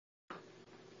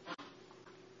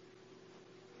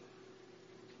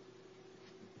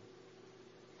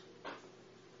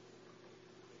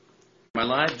Am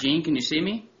I live? Gene, can you see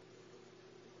me?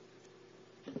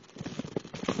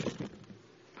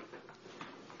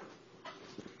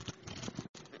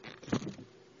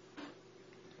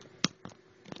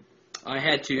 I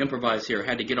had to improvise here. I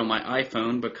had to get on my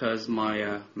iPhone because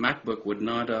my MacBook would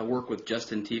not work with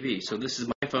Justin TV. So this is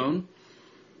my phone.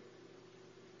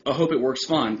 I hope it works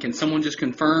fine. Can someone just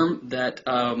confirm that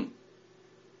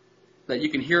that you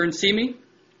can hear and see me?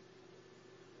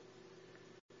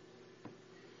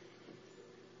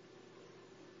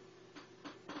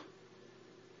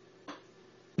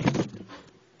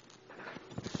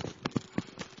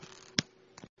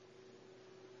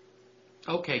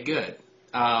 Okay, good.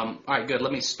 All right, good.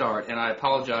 Let me start, and I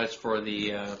apologize for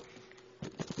the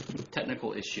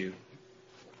technical issue.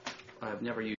 I've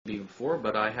never used it before,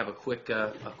 but I have a quick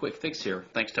fix here,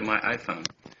 thanks to my iPhone.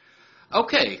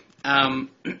 Okay,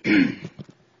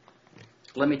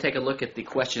 let me take a look at the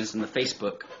questions in the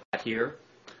Facebook chat here.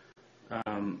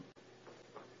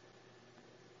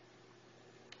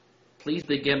 Please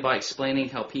begin by explaining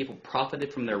how people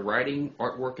profited from their writing,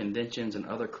 artwork, inventions, and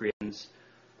other creations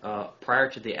prior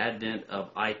to the advent of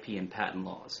IP and patent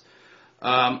laws.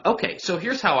 Okay, so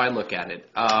here's how I look at it.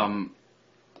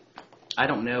 I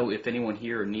don't know if anyone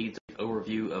here needs an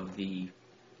overview of the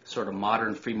sort of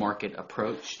modern free market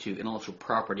approach to intellectual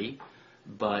property,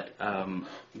 but let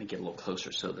me get a little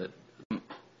closer so that...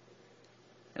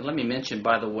 And let me mention,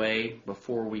 by the way,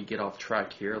 before we get off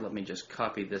track here, let me just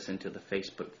copy this into the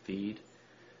Facebook feed.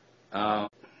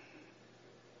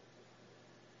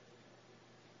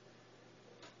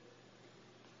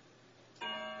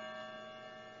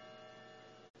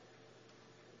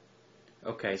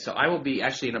 Okay, so I will be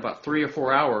actually in about 3 or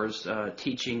 4 hours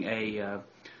teaching a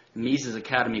Mises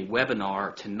Academy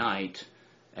webinar tonight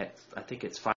at, I think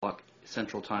it's 5 o'clock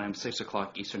Central Time, 6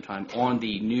 o'clock Eastern Time, on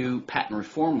the new patent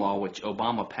reform law which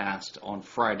Obama passed on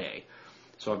Friday.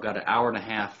 So I've got an hour and a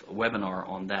half webinar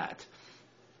on that.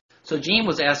 So Gene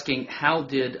was asking, how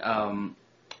did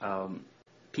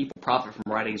people profit from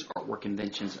writings, artwork,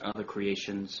 inventions, and other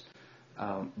creations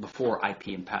before IP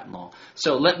and patent law?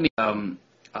 So let me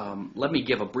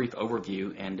give a brief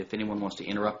overview, and if anyone wants to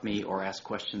interrupt me or ask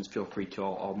questions, feel free to.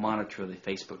 I'll monitor the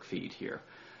Facebook feed here.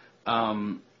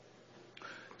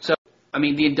 So, I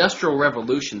mean, the Industrial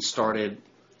Revolution started,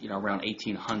 around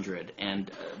 1800, and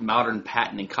modern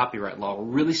patent and copyright law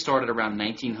really started around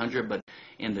 1900, but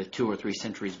in the 2 or 3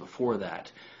 centuries before that.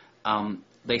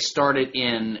 They started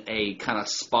in a kind of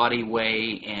spotty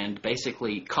way, and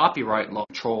basically copyright law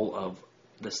control of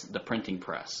the printing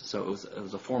press. So it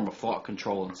was a form of thought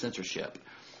control and censorship.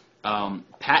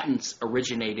 Patents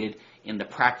originated in the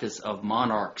practice of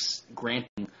monarchs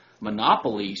granting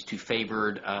monopolies to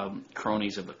favored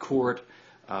cronies of the court,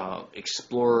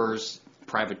 explorers,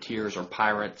 privateers, or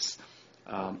pirates.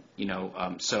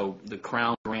 So the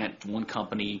crown grant one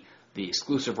company the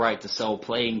exclusive right to sell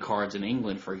playing cards in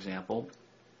England, for example,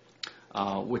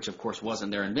 which of course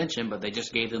wasn't their invention, but they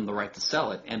just gave them the right to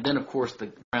sell it. And then of course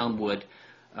the crown would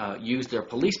use their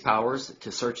police powers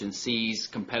to search and seize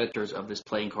competitors of this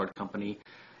playing card company,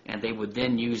 and they would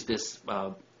then use this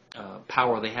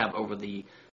power they have over the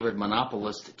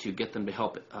monopolist to get them to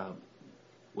help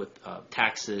with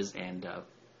taxes and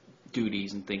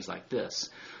duties and things like this.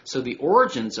 So the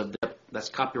origins of that's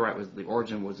copyright was the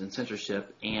origin was in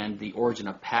censorship, and the origin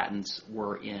of patents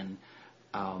were in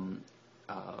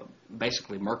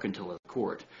basically mercantile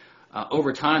court.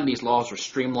 Over time, these laws were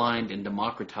streamlined and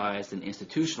democratized and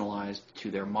institutionalized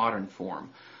to their modern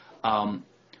form.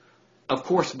 Of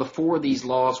course, before these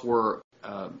laws were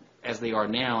as they are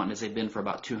now and as they've been for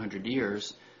about 200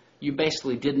 years, you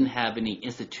basically didn't have any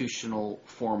institutional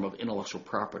form of intellectual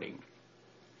property.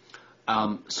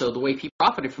 So the way people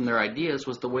profited from their ideas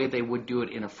was the way they would do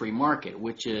it in a free market,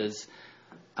 which is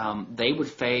they would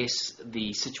face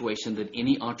the situation that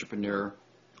any entrepreneur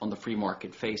on the free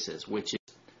market faces, which is,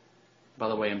 by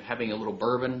the way, I'm having a little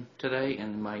bourbon today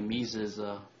in my Mises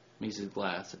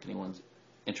glass, if anyone's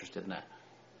interested in that.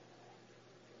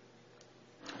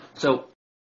 So,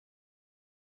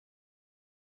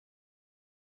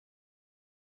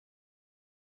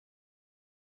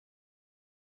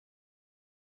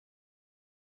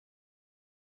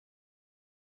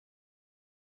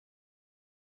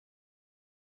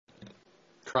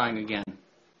 trying again.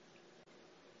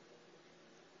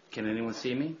 Can anyone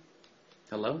see me?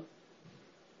 Hello?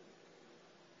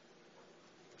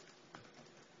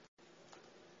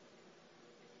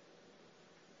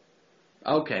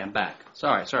 Okay, I'm back.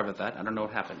 Sorry about that. I don't know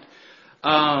what happened.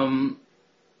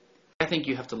 I think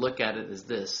you have to look at it as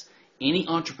this. Any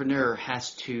entrepreneur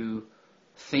has to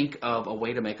think of a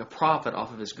way to make a profit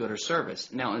off of his good or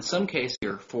service. Now, in some cases,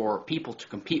 for people to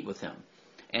compete with him.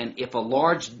 And if a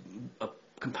large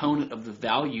component of the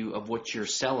value of what you're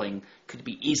selling could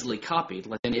be easily copied,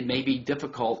 then it may be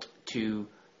difficult to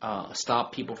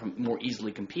stop people from more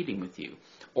easily competing with you.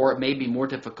 Or it may be more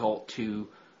difficult to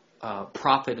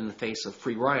profit in the face of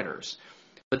free riders.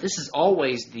 But this is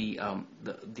always the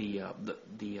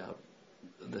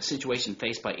situation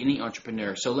faced by any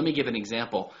entrepreneur. So let me give an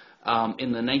example.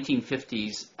 In the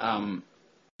 1950s,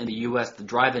 in the U.S., the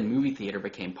drive-in movie theater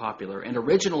became popular. And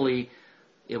originally,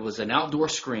 it was an outdoor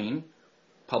screen,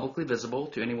 publicly visible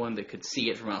to anyone that could see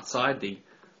it from outside the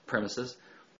premises.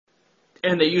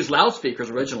 And they used loudspeakers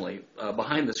originally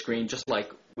behind the screen, just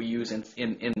like we use in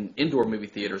indoor movie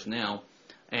theaters now.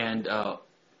 And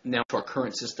now to our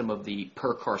current system of the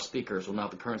per-car speakers. Well,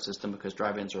 not the current system because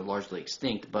drive-ins are largely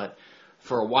extinct, but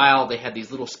for a while they had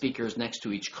these little speakers next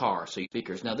to each car. So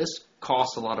speakers. Now this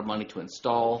costs a lot of money to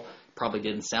install. Probably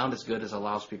didn't sound as good as a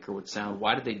loudspeaker would sound.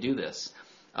 Why did they do this?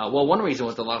 Well, one reason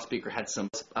was the loudspeaker had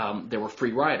there were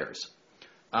free riders.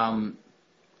 And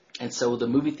so the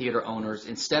movie theater owners,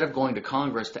 instead of going to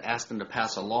Congress to ask them to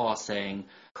pass a law saying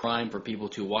crime for people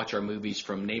to watch our movies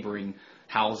from neighboring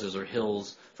houses or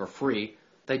hills for free,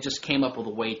 they just came up with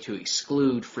a way to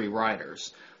exclude free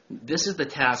riders. This is the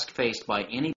task faced by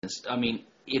any. I mean,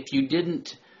 if you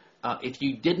didn't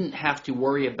have to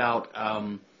worry about,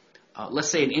 let's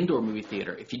say, an indoor movie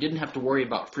theater, if you didn't have to worry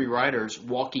about free riders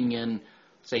walking in,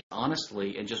 say,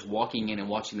 honestly, and just walking in and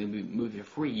watching the movie for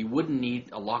free, you wouldn't need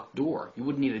a locked door. You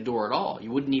wouldn't need a door at all.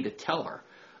 You wouldn't need a teller.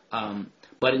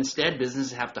 But instead,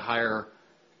 businesses have to hire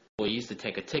employees to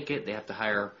take a ticket. They have to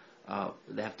hire.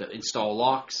 They have to install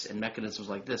locks and mechanisms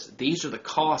like this. These are the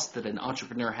costs that an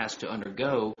entrepreneur has to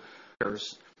undergo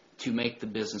to make the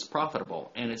business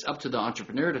profitable. And it's up to the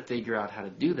entrepreneur to figure out how to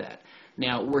do that.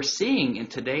 Now, we're seeing in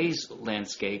today's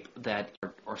landscape that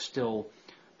are still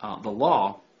the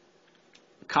law,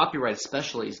 copyright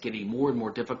especially, is getting more and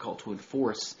more difficult to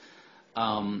enforce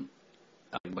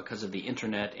because of the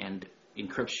internet and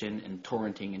encryption and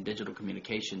torrenting and digital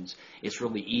communications. It's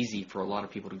really easy for a lot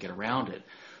of people to get around it.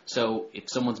 So if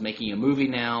someone's making a movie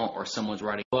now or someone's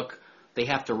writing a book, they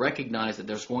have to recognize that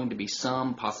there's going to be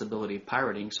some possibility of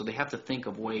pirating, so they have to think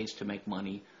of ways to make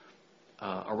money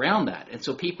around that. And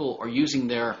so people are using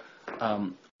their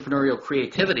entrepreneurial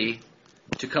creativity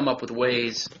to come up with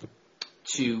ways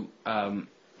to hold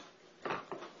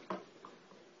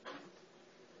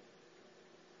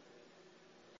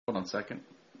on a second.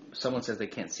 Someone says they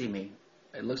can't see me.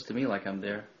 It looks to me like I'm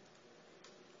there.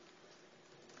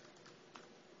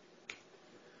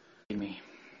 See me.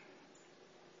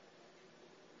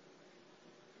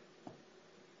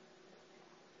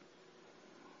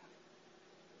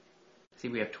 See,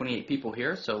 we have 28 people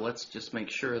here, so let's just make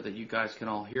sure that you guys can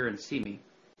all hear and see me.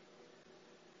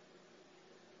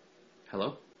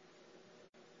 Hello?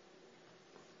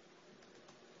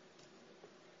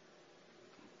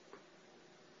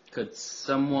 Could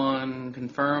someone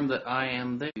confirm that I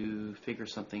am there to figure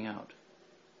something out?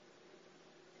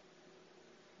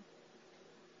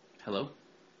 Hello?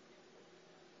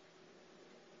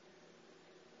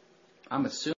 I'm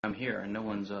assuming I'm here and no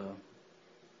one's,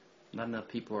 not enough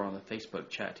people are on the Facebook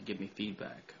chat to give me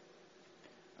feedback.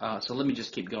 So let me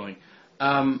just keep going.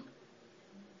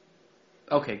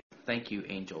 Okay, thank you,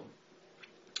 Angel.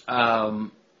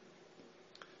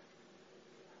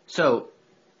 So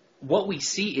what we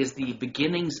see is the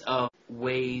beginnings of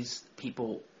ways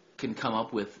people can come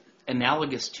up with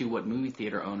analogous to what movie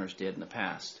theater owners did in the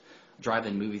past,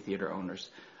 drive-in movie theater owners.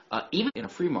 Even in a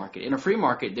free market. In a free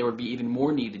market, there would be even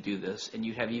more need to do this, and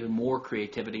you have even more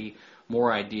creativity,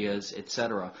 more ideas,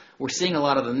 etc. We're seeing a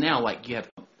lot of them now, like you have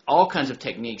all kinds of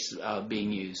techniques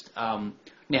being used.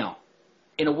 Now,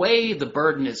 in a way, the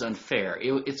burden is unfair.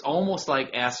 It's almost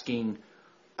like asking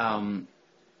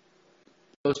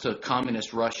goes to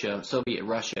communist Russia, Soviet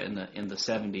Russia in the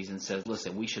 70s and says,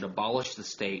 listen, we should abolish the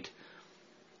state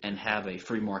and have a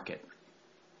free market.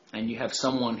 And you have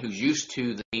someone who's used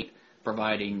to the state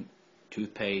providing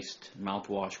toothpaste,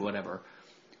 mouthwash, whatever,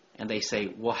 and they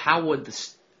say, well, how would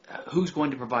this, who's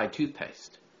going to provide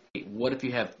toothpaste? What if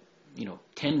you have,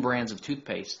 10 brands of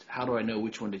toothpaste? How do I know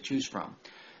which one to choose from?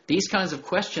 These kinds of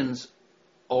questions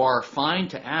are fine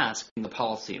to ask in the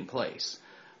policy in place.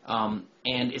 And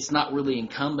it's not really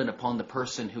incumbent upon the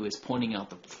person who is pointing out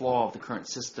the flaw of the current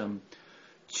system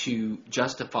to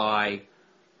justify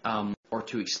or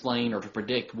to explain or to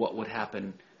predict what would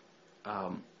happen.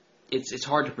 It's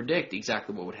hard to predict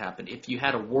exactly what would happen. If you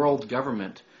had a world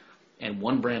government and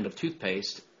one brand of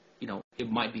toothpaste, it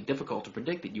might be difficult to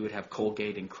predict that you would have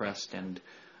Colgate and Crest and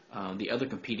the other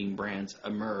competing brands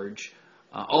emerge.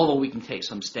 although we can take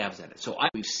some stabs at it. So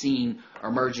we've seen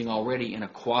emerging already in a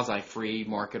quasi-free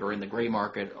market or in the gray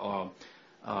market or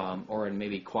in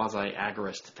maybe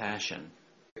quasi-agorist fashion.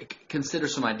 Consider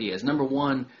some ideas. Number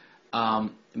one,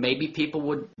 maybe people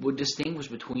would distinguish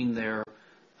between their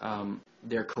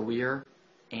career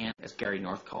and, as Gary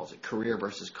North calls it, career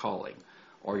versus calling,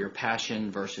 or your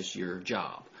passion versus your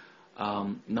job.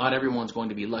 Not everyone's going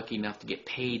to be lucky enough to get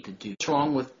paid to do. What's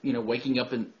wrong with waking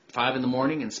up at 5 in the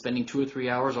morning and spending 2 or 3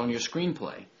 hours on your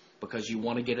screenplay because you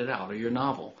want to get it out, or your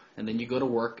novel, and then you go to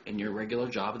work in your regular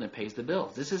job and it pays the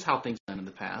bills? This is how things have been in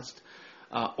the past.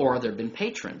 Or there have been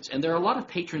patrons, and there are a lot of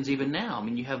patrons even now. I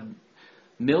mean, you have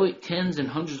tens and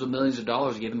hundreds of millions of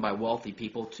dollars given by wealthy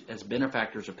people as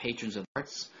benefactors or patrons of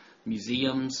arts,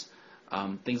 museums,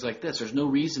 things like this. There's no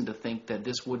reason to think that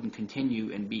this wouldn't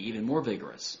continue and be even more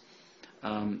vigorous.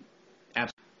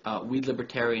 We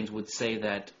libertarians would say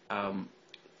that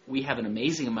we have an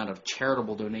amazing amount of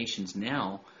charitable donations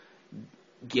now,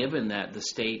 given that the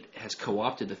state has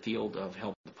co-opted the field of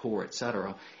helping the poor,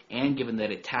 etc., and given that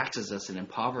it taxes us and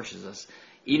impoverishes us.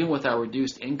 Even with our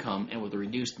reduced income and with a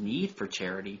reduced need for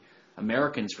charity,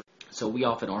 Americans, so we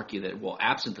often argue that, well,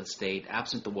 absent the state,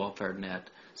 absent the welfare net,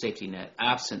 safety net,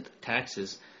 absent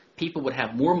taxes, people would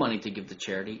have more money to give to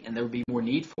charity, and there would be more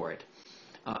need for it.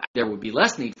 There would be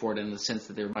less need for it in the sense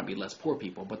that there might be less poor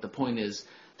people, but the point is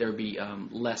there would be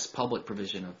less public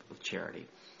provision of charity.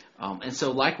 And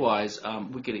so likewise,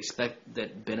 we could expect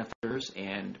that benefactors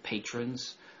and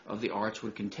patrons of the arts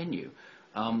would continue.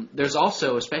 There's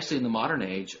also, especially in the modern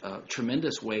age,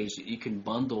 tremendous ways that you can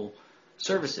bundle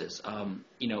services. If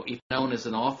you're known as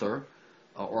an author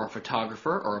or a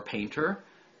photographer or a painter,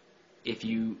 if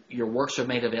your works are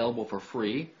made available for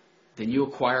free, then you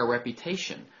acquire a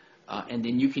reputation. And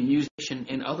then you can use it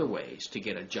in other ways to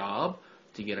get a job,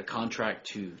 to get a contract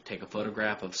to take a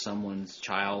photograph of someone's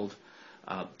child,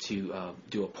 to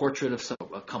do a portrait of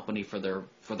a company for their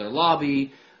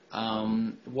lobby,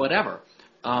 whatever.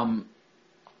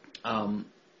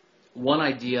 One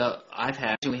idea I've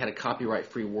had, we had a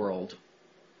copyright-free world.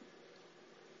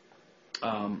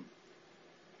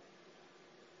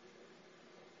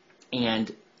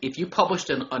 And if you published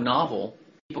a novel,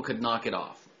 people could knock it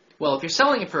off. Well, if you're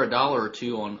selling it for $1 or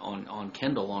 $2 on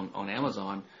Kindle, on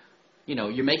Amazon,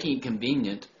 you're making it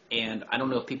convenient, and I don't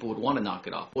know if people would want to knock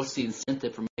it off. What's the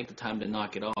incentive for me to take the time to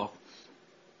knock it off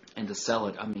and to sell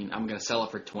it? I mean, I'm going to sell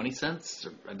it for 20 cents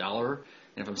or $1,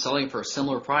 and if I'm selling it for a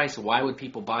similar price, why would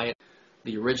people buy it?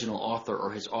 The original author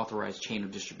or his authorized chain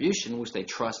of distribution, which they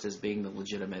trust as being the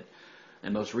legitimate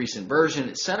and most recent version,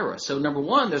 etc. So number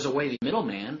one, there's a way the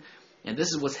middleman. And this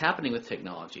is what's happening with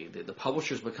technology. The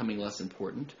publisher is becoming less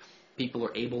important. People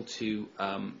are able to,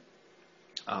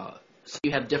 so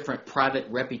you have different private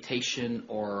reputation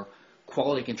or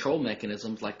quality control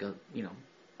mechanisms like a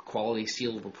quality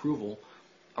seal of approval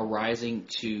arising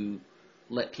to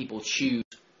let people choose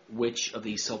which of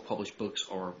these self-published books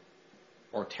are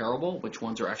terrible, which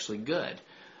ones are actually good.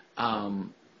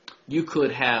 You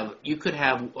could have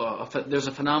there's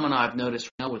a phenomenon I've noticed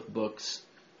now with books.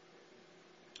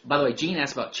 By the way, Gene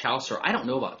asked about Chaucer. I don't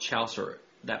know about Chaucer,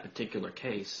 that particular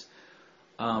case.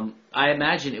 I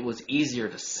imagine it was easier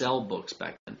to sell books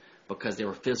back then because they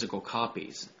were physical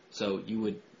copies. So you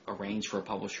would arrange for a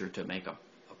publisher to make a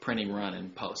printing run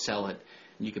and sell it,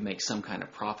 and you could make some kind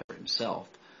of profit for himself.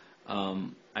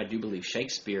 I do believe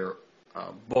Shakespeare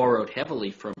borrowed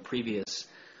heavily from previous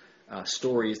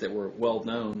stories that were well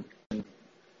known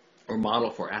or model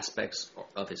for aspects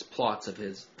of his plots of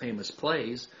his famous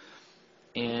plays.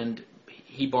 And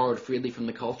he borrowed freely from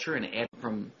the culture and added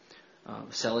from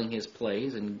selling his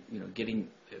plays and getting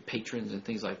patrons and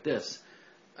things like this.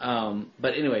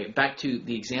 But anyway, back to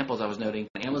the examples I was noting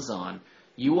on Amazon.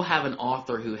 You will have an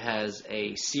author who has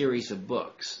a series of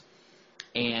books,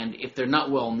 and if they're not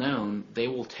well known, they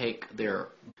will take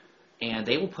and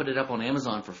they will put it up on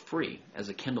Amazon for free as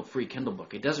a free Kindle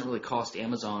book. It doesn't really cost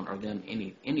Amazon or them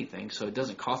anything, so it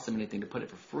doesn't cost them anything to put it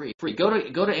for free. Go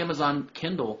to Amazon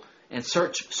Kindle and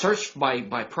search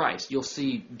by price. You'll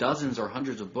see dozens or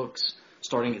hundreds of books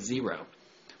starting at zero,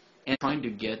 and trying to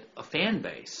get a fan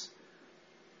base.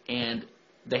 And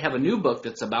they have a new book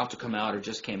that's about to come out or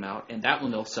just came out, and that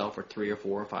one they'll sell for $3 or $4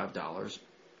 or $5.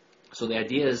 So the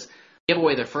idea is give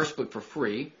away their first book for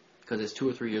free because it's 2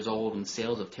 or 3 years old and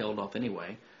sales have tailed off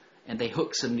anyway, and they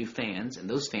hook some new fans, and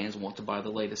those fans want to buy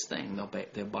the latest thing. They'll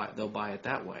buy it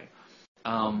that way.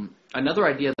 Another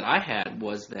idea that I had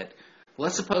was that,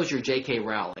 let's suppose you're J.K.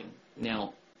 Rowling.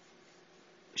 Now,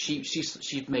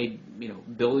 she's made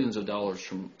billions of dollars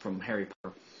from Harry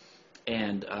Potter,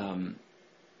 and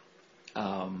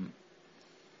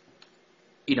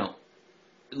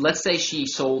let's say she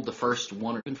sold the first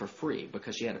one or two for free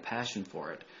because she had a passion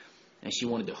for it, and she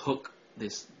wanted to hook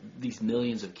these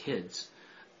millions of kids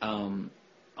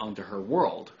onto her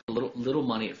world. A little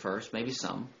money at first, maybe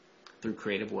some, through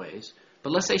creative ways.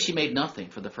 But let's say she made nothing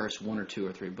for the first 1 or 2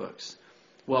 or 3 books.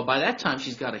 Well, by that time,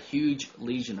 she's got a huge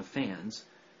legion of fans.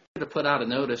 To put out a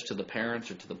notice to the parents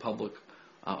or to the public,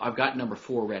 I've got number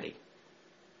 4 ready.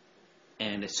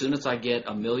 And as soon as I get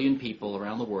 1 million people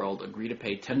around the world agree to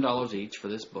pay $10 each for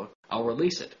this book, I'll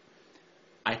release it.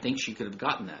 I think she could have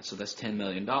gotten that, so that's $10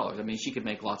 million. I mean, she could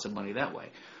make lots of money that way.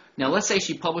 Now, let's say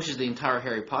she publishes the entire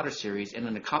Harry Potter series, and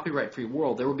in a copyright-free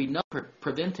world, there would be nothing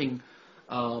preventing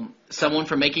someone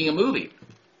from making a movie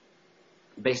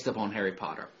based upon Harry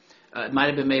Potter. It might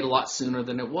have been made a lot sooner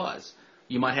than it was.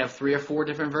 You might have 3 or 4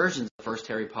 different versions of the first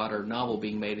Harry Potter novel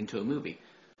being made into a movie.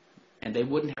 And they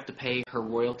wouldn't have to pay her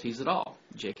royalties at all,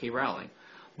 J.K. Rowling.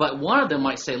 But one of them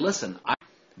might say, listen,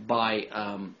 by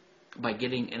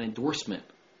getting an endorsement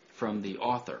from the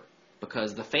author,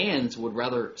 because the fans would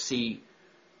rather see,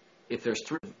 if there's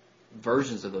 3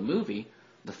 versions of a movie,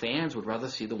 the fans would rather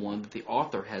see the one that the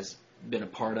author has been a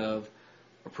part of,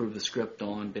 approved the script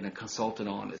on, been a consultant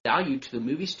on. It's value to the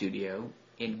movie studio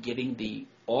in getting the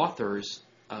author's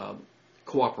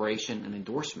cooperation and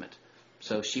endorsement.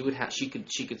 So she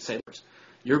could say,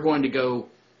 you're going to go,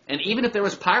 and even if there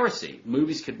was piracy,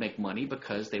 movies could make money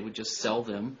because they would just sell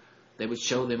them. They would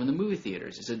show them in the movie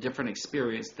theaters. It's a different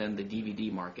experience than the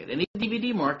DVD market. And in the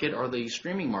DVD market or the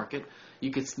streaming market, you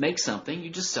could make something,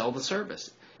 you just sell the service.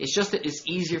 It's just that it's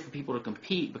easier for people to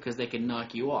compete because they can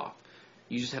knock you off.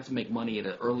 You just have to make money at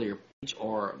an earlier stage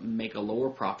or make a lower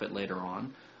profit later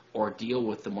on or deal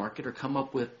with the market or come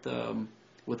up with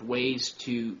ways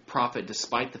to profit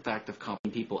despite the fact of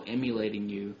people emulating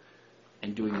you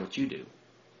and doing what you do.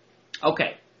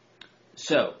 Okay,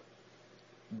 so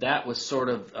that was sort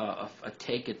of a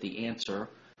take at the answer.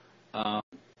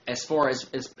 As far as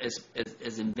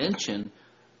invention,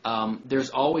 there's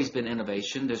always been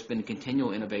innovation. There's been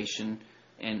continual innovation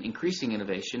and increasing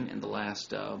innovation in the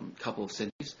last couple of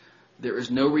centuries. There is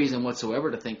no reason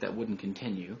whatsoever to think that wouldn't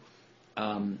continue.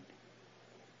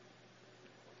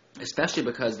 Especially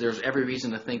because there's every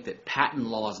reason to think that patent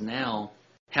laws now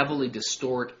heavily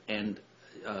distort and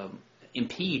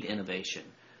impede innovation.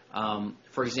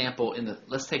 For example,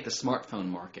 let's take the smartphone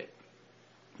market.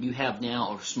 You have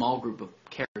now a small group of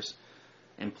carriers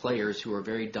and players who are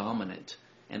very dominant,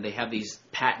 and they have these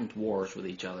patent wars with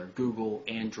each other. Google's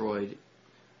Android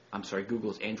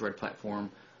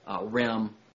platform, RIM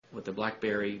with the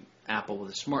BlackBerry, Apple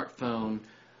with a smartphone,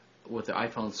 with the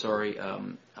iPhone,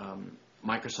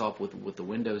 Microsoft with the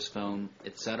Windows Phone,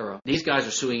 etc. These guys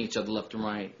are suing each other left and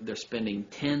right. They're spending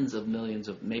tens of millions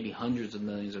of, maybe hundreds of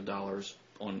millions of dollars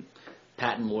on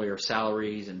patent lawyer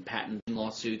salaries and patent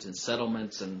lawsuits and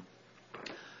settlements and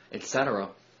etc.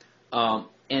 And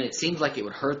it seems like it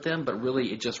would hurt them, but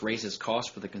really it just raises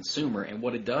costs for the consumer. And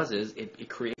what it does is it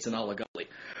creates an oligopoly.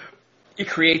 It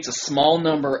creates a small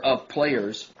number of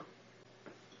players,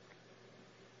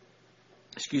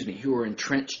 who are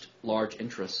entrenched large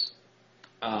interests.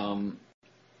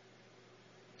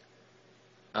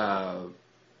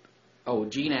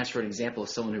 Gene asked for an example of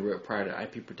someone who wrote prior to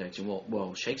IP protection.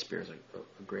 Well, Shakespeare is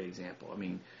a great example. I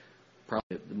mean,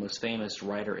 probably the most famous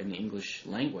writer in the English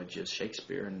language is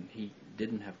Shakespeare, and he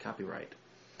didn't have copyright.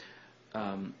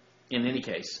 In any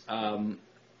case,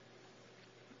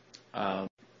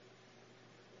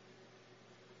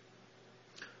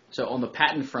 so on the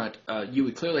patent front, you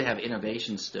would clearly have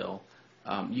innovation still.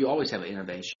 You always have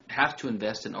innovation. You have to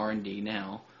invest in R&D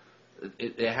now.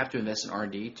 They have to invest in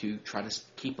R&D to try to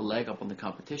keep a leg up on the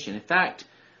competition. In fact,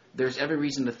 there's every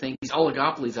reason to think these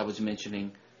oligopolies I was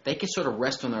mentioning, they can sort of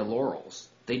rest on their laurels.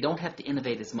 They don't have to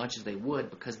innovate as much as they would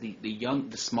because the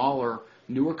smaller,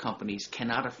 newer companies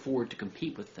cannot afford to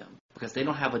compete with them because they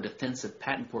don't have a defensive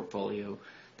patent portfolio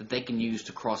that they can use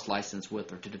to cross-license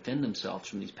with or to defend themselves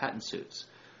from these patent suits.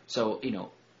 So,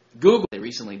 Google, they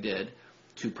recently did,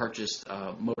 to purchase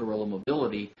Motorola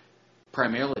Mobility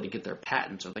primarily to get their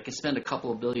patent. So they can spend a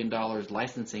couple of $1 billion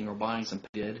licensing or buying some.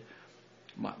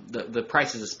 The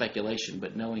price is a speculation,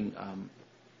 but knowing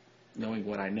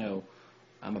what I know,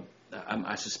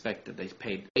 I suspect that they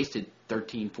wasted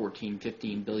 13, 14,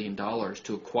 15 $billion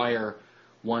to acquire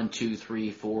 1, 2,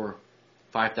 3, 4,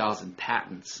 5,000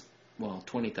 patents. Well,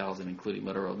 20,000 including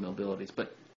Motorola Mobilities,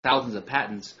 but thousands of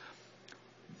patents,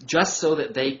 just so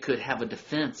that they could have a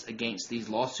defense against these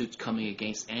lawsuits coming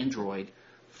against Android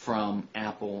from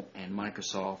Apple and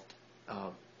Microsoft,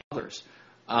 others.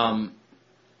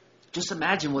 Just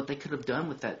imagine what they could have done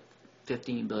with that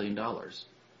 $15 billion.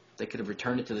 They could have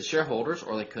returned it to the shareholders,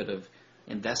 or they could have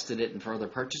invested it in further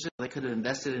purchases. They could have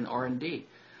invested in R&D.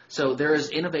 So there is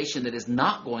innovation that is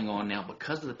not going on now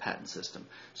because of the patent system.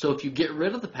 So if you get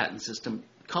rid of the patent system,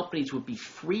 companies would be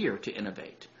freer to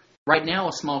innovate. Right now,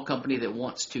 a small company that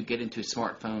wants to get into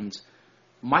smartphones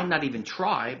might not even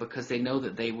try because they know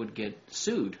that they would get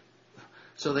sued.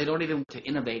 So they don't even want to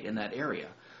innovate in that area.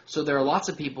 So there are lots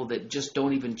of people that just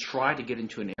don't even try to get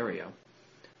into an area.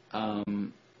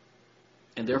 And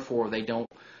therefore they don't.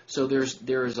 So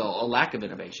there's a lack of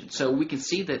innovation. So we can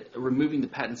see that removing the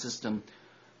patent system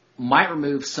might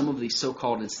remove some of these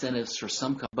so-called incentives for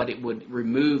some companies, but it would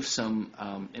remove some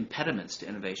impediments to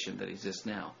innovation that exist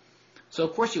now. So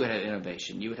of course you would have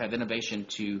innovation. You would have innovation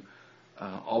to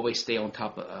always stay on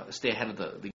top, stay ahead of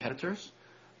the competitors,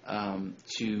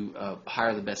 to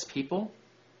hire the best people,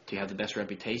 to have the best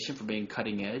reputation for being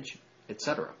cutting edge,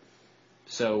 etc.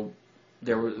 So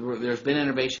there's been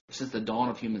innovation since the dawn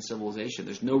of human civilization.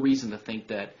 There's no reason to think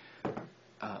that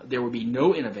there would be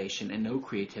no innovation and no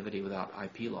creativity without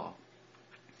IP law.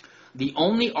 The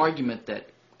only argument that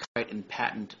copyright and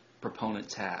patent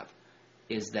proponents have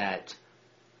is that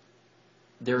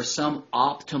there is some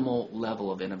optimal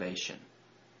level of innovation.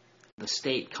 The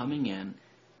state coming in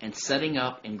and setting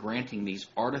up and granting these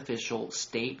artificial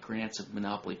state grants of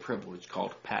monopoly privilege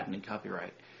called patent and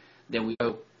copyright. Then we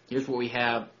go, here's what we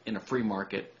have in a free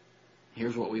market.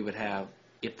 Here's what we would have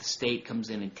if the state comes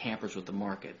in and tampers with the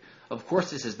market. Of course,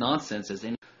 this is nonsense, as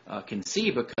anyone can see,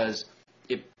 because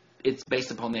it's based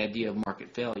upon the idea of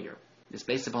market failure. It's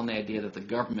based upon the idea that the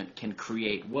government can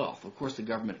create wealth. Of course, the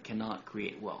government cannot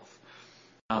create wealth.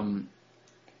 All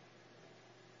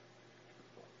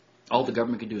the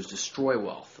government can do is destroy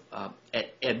wealth.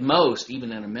 At most,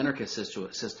 even in America's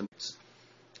system,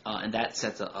 and that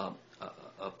sets a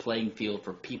playing field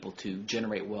for people to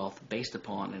generate wealth based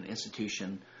upon an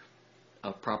institution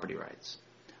of property rights.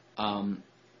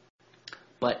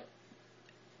 But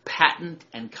patent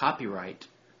and copyright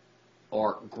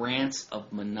are grants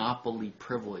of monopoly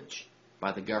privilege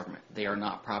by the government. They are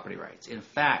not property rights. In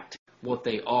fact, what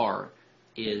they are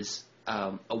is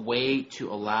a way to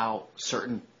allow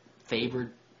certain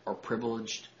favored or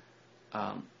privileged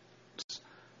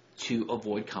to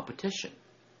avoid competition.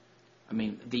 I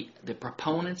mean, the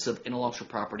proponents of intellectual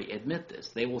property admit this.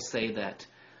 They will say that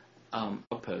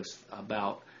posts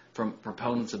about from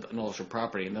proponents of intellectual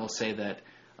property, and they'll say that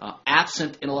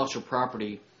absent intellectual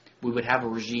property, we would have a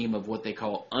regime of what they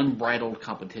call unbridled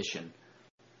competition.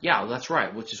 Yeah, that's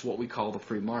right, which is what we call the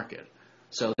free market.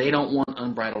 So they don't want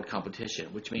unbridled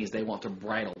competition, which means they want to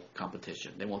bridle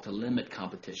competition. They want to limit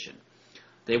competition.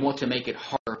 They want to make it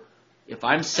harder. If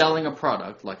I'm selling a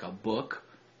product like a book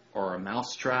or a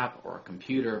mousetrap or a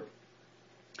computer,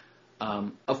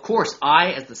 of course,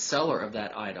 I, as the seller of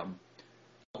that item,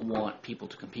 don't want people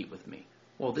to compete with me.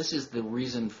 Well, this is the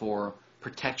reason for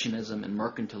protectionism and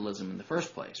mercantilism in the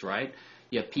first place, right?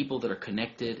 You have people that are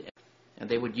connected, and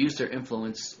they would use their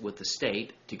influence with the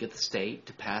state to get the state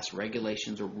to pass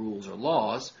regulations or rules or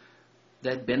laws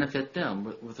that benefit them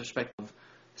with respect to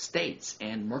states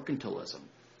and mercantilism.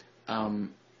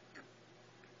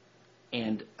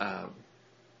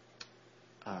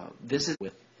 This is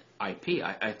with IP.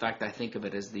 In fact, I think of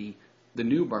it as the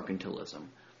new mercantilism.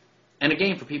 And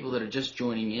again, for people that are just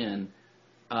joining in,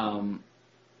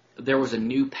 there was a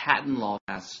new patent law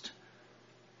passed,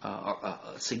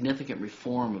 a significant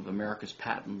reform of America's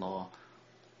patent law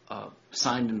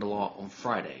signed into law on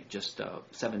Friday, just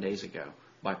 7 days ago,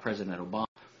 by President Obama.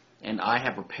 And I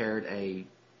have prepared I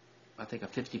think a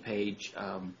 50-page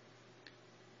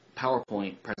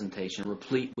PowerPoint presentation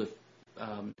replete with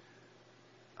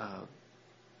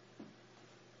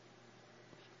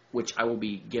which I will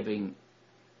be giving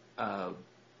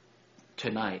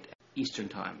tonight, Eastern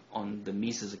Time, on the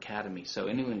Mises Academy. So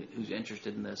anyone who's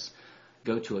interested in this,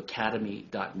 go to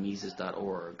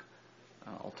academy.mises.org.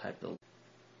 I'll type the.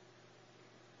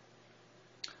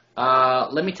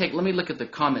 Let me look at the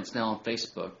comments now on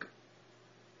Facebook.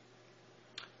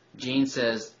 Gene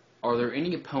says, "Are there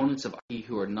any opponents of IP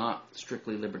who are not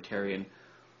strictly libertarian,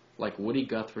 like Woody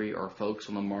Guthrie or folks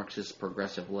on the Marxist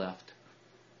progressive left?"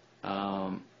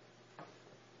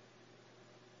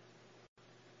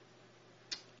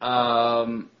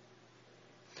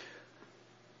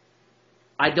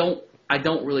 I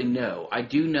don't really know. I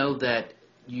do know that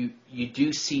you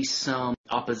do see some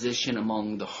opposition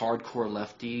among the hardcore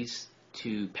lefties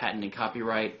to patent and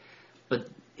copyright, but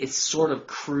it's sort of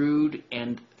crude,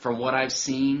 and from what I've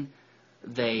seen,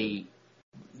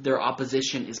 their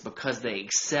opposition is because they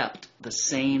accept the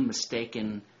same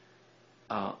mistaken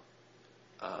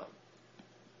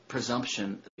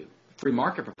presumption free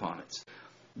market proponents.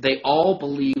 They all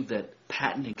believe that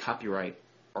patent and copyright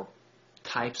are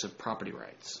types of property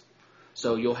rights.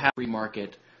 So you'll have free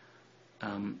market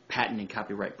patent and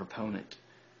copyright proponent,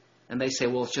 and they say,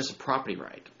 well, it's just a property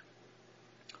right.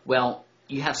 Well,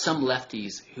 you have some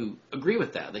lefties who agree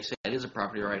with that. They say it is a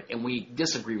property right, and we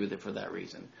disagree with it for that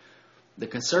reason. The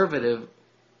conservative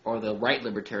or the right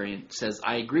libertarian says,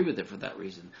 I agree with it for that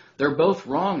reason. They're both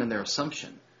wrong in their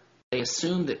assumption. They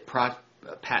assume that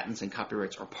patents and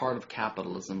copyrights are part of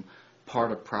capitalism,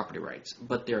 part of property rights,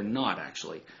 but they're not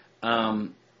actually.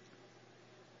 In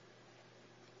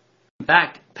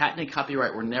fact, patent and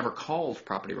copyright were never called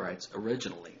property rights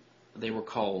originally. They were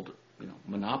called,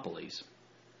 monopolies.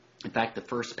 In fact, the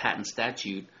first patent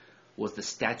statute was the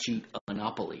Statute of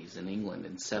Monopolies in England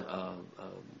in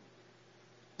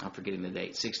I'm forgetting the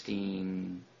date,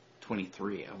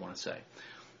 1623, I want to say.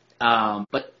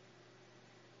 But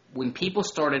when people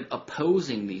started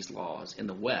opposing these laws in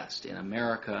the West, in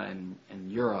America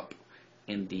and Europe,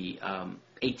 in the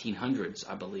 1800s,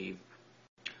 I believe,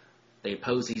 they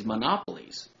opposed these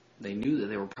monopolies. They knew that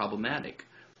they were problematic.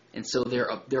 And so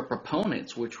their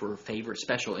proponents, which were favored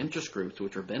special interest groups,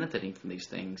 which were benefiting from these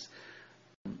things,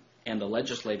 and the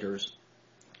legislators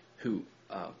who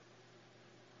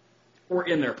were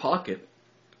in their pocket,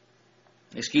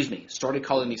 started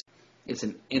calling these, it's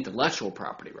an intellectual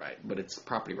property right, but it's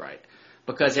property right.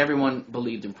 Because everyone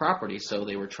believed in property, so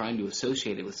they were trying to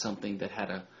associate it with something that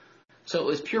had so it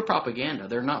was pure propaganda.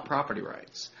 They're not property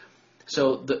rights.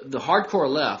 So the hardcore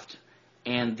left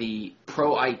and the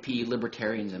pro-IP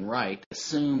libertarians and right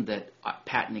assume that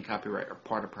patent and copyright are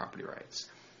part of property rights.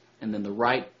 And then the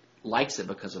right likes it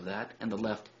because of that, and the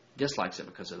left dislikes it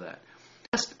because of that.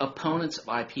 The best opponents of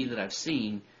IP that I've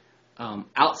seen,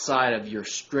 outside of your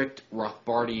strict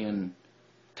Rothbardian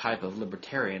type of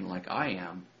libertarian like I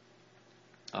am,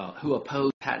 who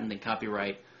oppose patent and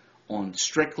copyright on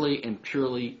strictly and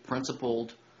purely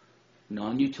principled,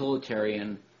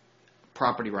 non-utilitarian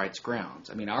property rights grounds.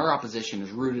 I mean, our opposition is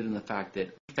rooted in the fact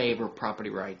that we favor property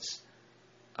rights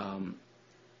in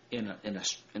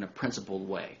a principled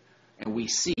way, and we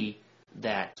see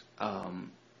that.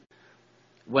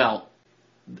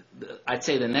 I'd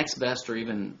say the next best, or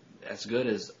even as good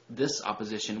as this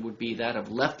opposition, would be that of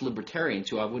left libertarians,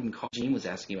 who I wouldn't call, Gene was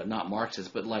asking about, not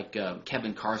Marxists, but like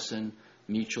Kevin Carson,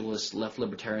 mutualist left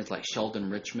libertarians like Sheldon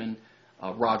Richman,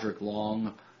 Roderick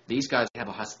Long. These guys have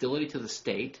a hostility to the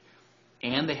state,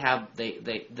 and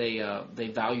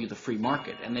they value the free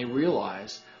market, and they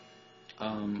realize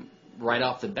right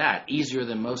off the bat, easier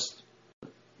than most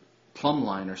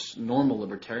plumb-line or normal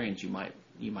libertarians, you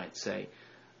might say,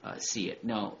 see it.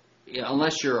 No,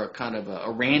 unless you're a kind of a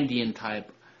Randian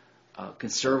type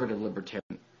conservative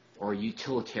libertarian or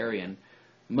utilitarian,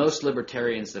 most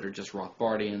libertarians that are just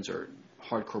Rothbardians or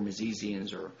hardcore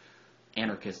Misesians or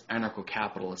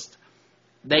anarcho-capitalists,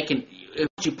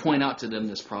 if you point out to them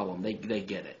this problem, they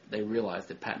get it. They realize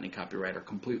that patent and copyright are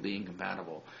completely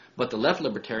incompatible. But the left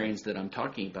libertarians that I'm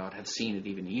talking about have seen it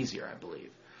even easier, I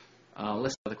believe.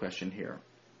 Let's have another question here.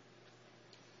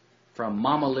 From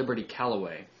Mama Liberty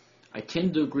Calloway. I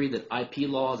tend to agree that IP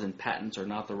laws and patents are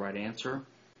not the right answer.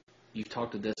 You've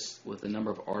talked to this with a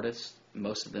number of artists.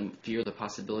 Most of them fear the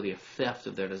possibility of theft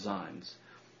of their designs.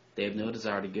 They have no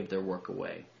desire to give their work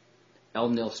away. L.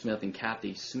 Neil Smith and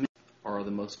Kathy Smith are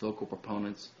the most vocal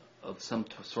proponents of some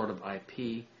sort of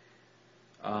IP.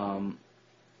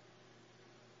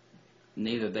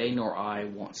 Neither they nor I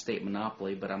want state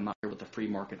monopoly, but I'm not sure what the free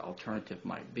market alternative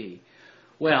might be.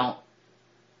 Well,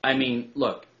 I mean,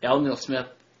 look, L. Neil Smith,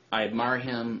 I admire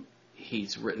him.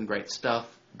 He's written great stuff,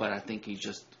 but I think he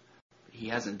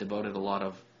hasn't devoted a lot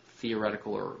of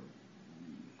theoretical or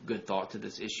good thought to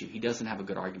this issue. He doesn't have a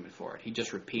good argument for it. He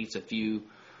just repeats a few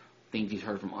things he's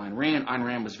heard from Ayn Rand. Ayn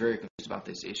Rand was very confused about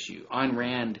this issue. Ayn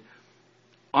Rand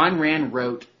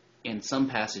wrote in some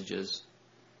passages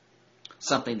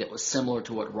something that was similar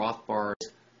to what Rothbard.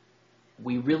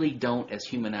 We really don't, as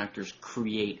human actors,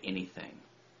 create anything.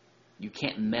 You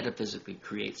can't metaphysically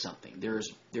create something.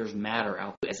 There's matter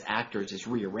out there. As actors, is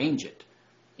rearrange it.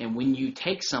 And when you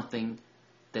take something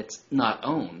that's not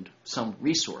owned, some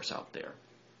resource out there,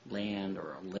 land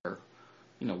or a litter,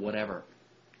 whatever,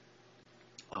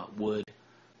 wood,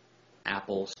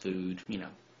 apples, food,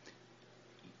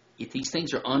 if these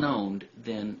things are unowned,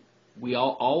 then we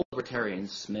all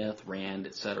libertarians, Smith, Rand,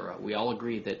 etc., we all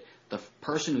agree that the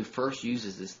person who first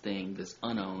uses this thing that's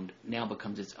unowned now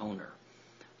becomes its owner.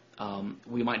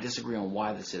 We might disagree on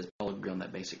why this is, but I'll agree on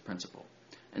that basic principle.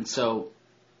 And so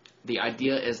the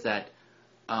idea is that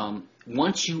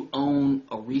once you own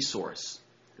a resource,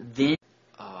 then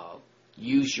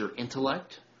use your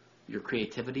intellect, your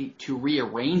creativity, to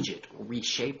rearrange it or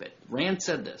reshape it. Rand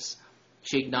said this.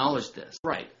 She acknowledged this.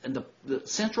 Right. And the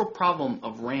central problem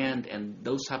of Rand and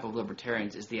those type of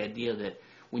libertarians is the idea that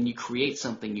when you create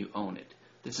something, you own it.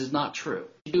 This is not true. What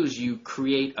you do is you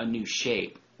create a new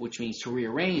shape, which means to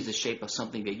rearrange the shape of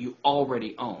something that you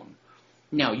already own.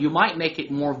 Now, you might make it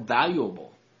more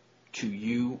valuable to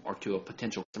you or to a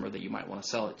potential customer that you might want to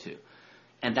sell it to.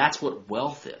 And that's what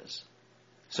wealth is.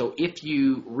 So if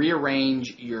you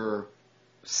rearrange your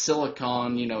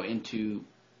silicon, into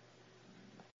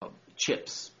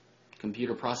chips,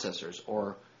 computer processors,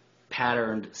 or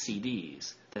patterned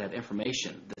CDs that have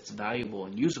information that's valuable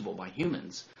and usable by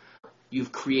humans,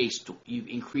 you've increased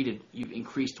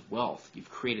wealth. You've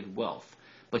created wealth,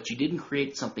 but you didn't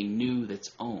create something new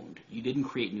that's owned. You didn't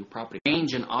create new property.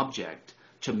 Change an object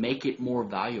to make it more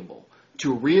valuable.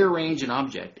 To rearrange an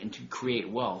object and to create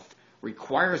wealth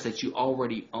requires that you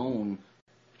already own.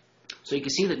 So you can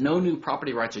see that no new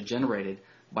property rights are generated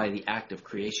by the act of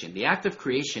creation. The act of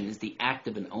creation is the act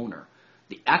of an owner.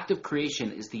 The act of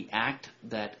creation is the act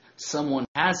that someone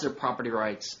has their property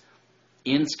rights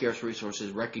in scarce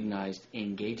resources recognized and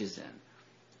engages in.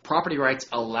 Property rights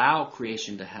allow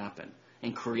creation to happen,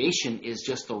 and creation is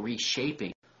just the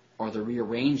reshaping or the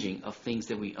rearranging of things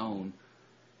that we own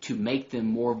to make them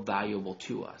more valuable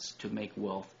to us, to make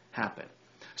wealth happen.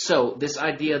 So this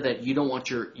idea that you don't want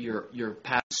your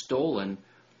past stolen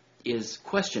is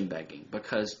question begging,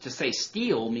 because to say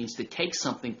steal means to take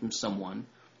something from someone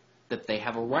that they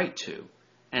have a right to.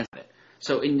 And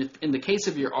so in the case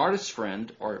of your artist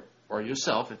friend or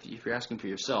yourself, if you're asking for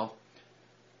yourself,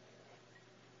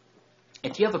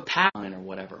 if you have a pattern or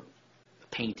whatever, a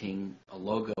painting, a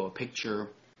logo, a picture,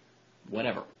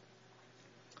 whatever,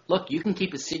 look, you can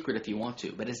keep it secret if you want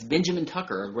to. But as Benjamin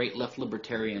Tucker, a great left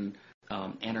libertarian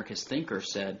anarchist thinker,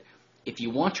 said, if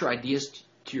you want your ideas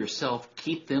to yourself,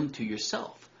 keep them to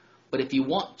yourself. But if you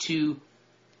want to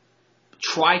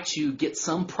try to get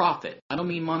some profit, I don't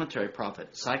mean monetary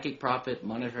profit, psychic profit,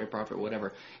 monetary profit,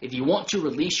 whatever. If you want to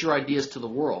release your ideas to the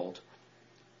world,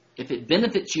 if it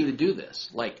benefits you to do this,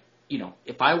 like,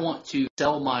 if I want to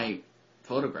sell my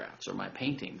photographs or my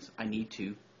paintings, I need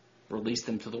to release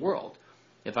them to the world.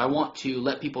 If I want to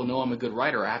let people know I'm a good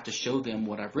writer, I have to show them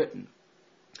what I've written.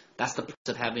 That's the price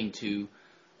of having to.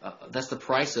 That's the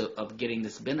price of getting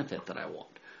this benefit that I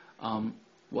want.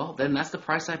 Well, then that's the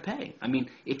price I pay. I mean,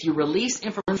 if you release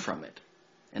information from it,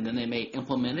 and then they may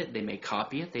implement it, they may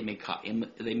copy it, they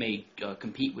may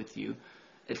compete with you,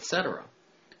 etc.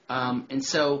 And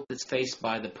so it's faced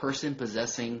by the person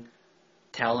possessing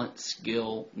talent,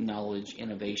 skill, knowledge,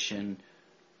 innovation,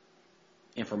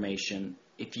 information.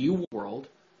 If you want the world,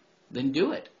 then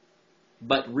do it.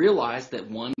 But realize that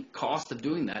one cost of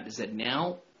doing that is that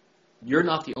now you're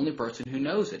not the only person who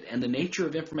knows it. And the nature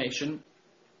of information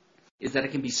is that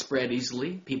it can be spread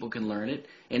easily, people can learn it,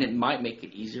 and it might make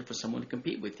it easier for someone to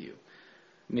compete with you.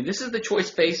 I mean, this is the choice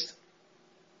faced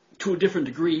to a different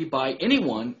degree by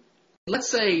anyone. Let's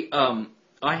say I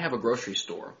have a grocery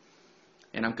store,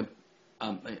 and I'm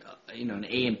an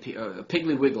A&P, a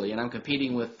Piggly Wiggly, and I'm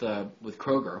competing with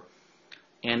Kroger,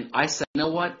 and I say, you know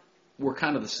what, we're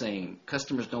kind of the same.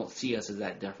 Customers don't see us as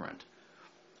that different.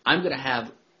 I'm going to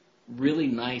have really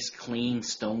nice, clean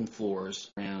stone floors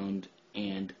around,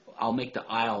 and I'll make the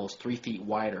aisles 3 feet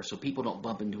wider so people don't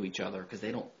bump into each other because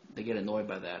they get annoyed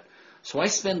by that. So I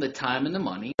spend the time and the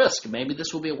money. Risk, maybe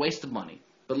this will be a waste of money,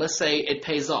 but let's say it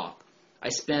pays off. I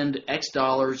spend X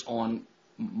dollars on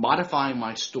modifying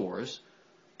my stores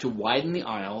to widen the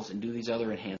aisles and do these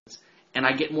other enhancements, and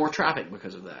I get more traffic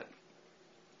because of that.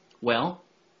 Well,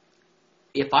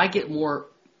 if I get more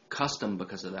custom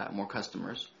because of that, more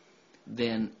customers,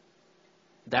 then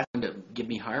that's going to give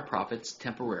me higher profits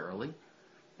temporarily,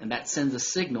 and that sends a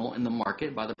signal in the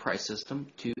market by the price system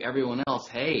to everyone else,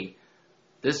 hey,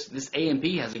 this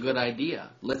A&P has a good idea.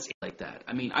 Let's like that.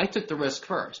 I mean, I took the risk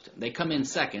first. They come in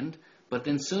second, but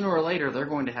then sooner or later they're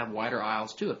going to have wider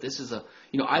aisles too. If this is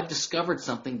I've discovered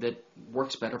something that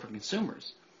works better for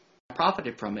consumers. I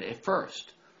profited from it at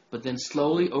first, but then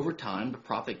slowly over time the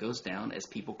profit goes down as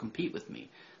people compete with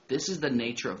me. This is the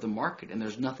nature of the market, and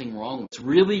there's nothing wrong. It's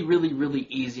really, really, really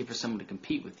easy for someone to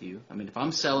compete with you. I mean, if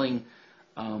I'm selling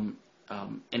an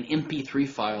MP3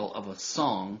 file of a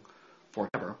song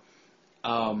forever,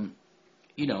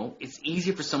 it's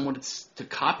easy for someone to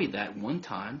copy that one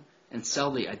time and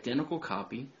sell the identical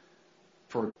copy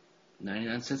for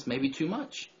 99 cents, maybe too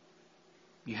much.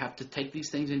 You have to take these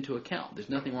things into account. There's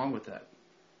nothing wrong with that.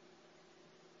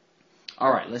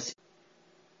 All right, let's see.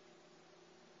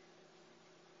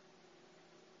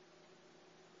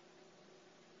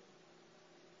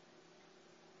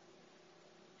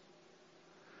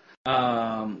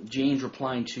 Jane's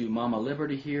replying to Mama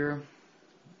Liberty here.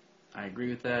 I agree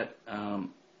with that. I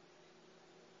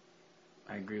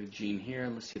agree with Gene here.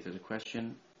 Let's see if there's a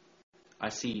question. I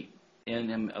see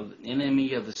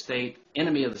enemy of the state.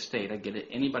 Enemy of the state. I get it.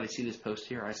 Anybody see this post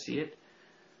here? I see it.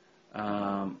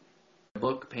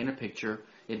 Book, paint a picture.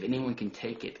 If anyone can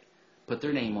take it, put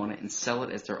their name on it, and sell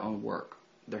it as their own work.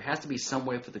 There has to be some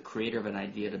way for the creator of an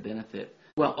idea to benefit.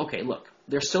 Well, okay, look.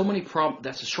 There's so many problems.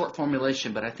 That's a short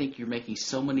formulation, but I think you're making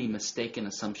so many mistaken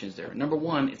assumptions there. Number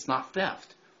one, it's not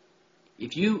theft.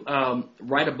 If you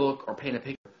write a book or paint a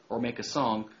picture or make a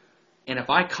song, and if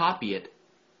I copy it,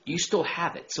 you still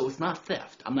have it. So it's not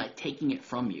theft. I'm not taking it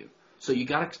from you. So you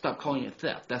got to stop calling it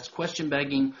theft. That's question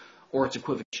begging, or it's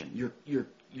equivocation.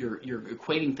 You're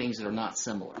equating things that are not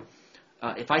similar.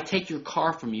 If I take your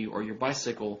car from you, or your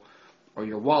bicycle, or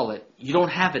your wallet, you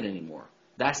don't have it anymore.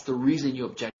 That's the reason you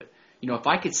object. You know, if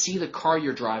I could see the car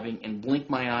you're driving and blink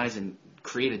my eyes and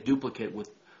create a duplicate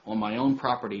on my own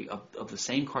property of the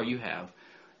same car you have,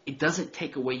 it doesn't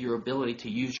take away your ability to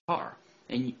use your car.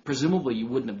 And presumably you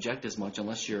wouldn't object as much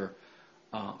unless you're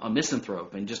a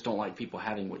misanthrope and just don't like people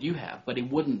having what you have. But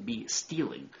it wouldn't be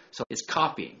stealing. So it's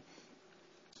copying.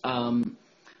 And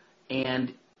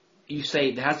you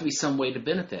say there has to be some way to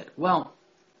benefit. Well,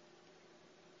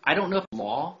 I don't know if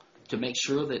law to make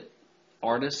sure that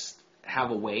artists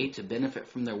have a way to benefit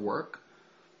from their work.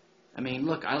 I mean,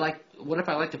 look, what if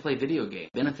I like to play video games?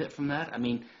 Benefit from that? I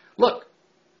mean, look,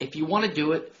 if you want to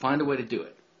do it, find a way to do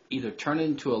it. Either turn it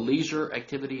into a leisure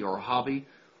activity or a hobby,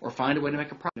 or find a way to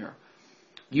make a profit.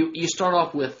 You start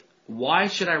off with, why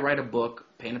should I write a book,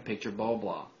 paint a picture, blah, blah,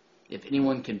 blah, if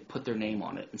anyone can put their name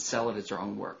on it and sell it as their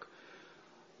own work?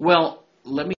 Well,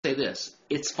 let me say this.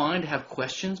 It's fine to have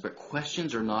questions, but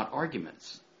questions are not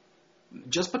arguments.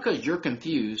 Just because you're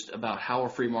confused about how a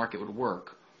free market would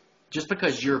work, just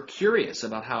because you're curious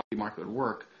about how a free market would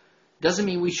work, doesn't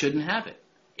mean we shouldn't have it.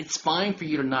 It's fine for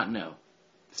you to not know.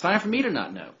 It's fine for me to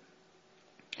not know.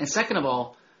 And second of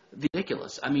all,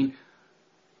 ridiculous. I mean,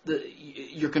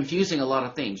 you're confusing a lot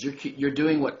of things. You're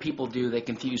doing what people do. They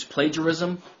confuse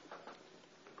plagiarism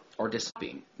or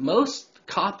copying. Most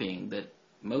copying that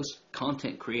most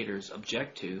content creators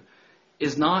object to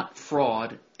is not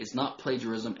fraud, is not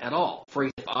plagiarism at all. For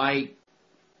example, if I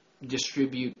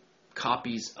distribute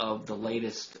copies of the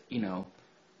latest,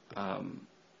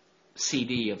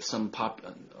 CD of some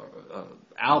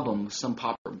album of some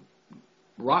popular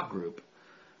rock group,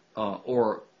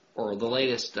 or the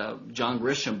latest John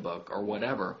Grisham book or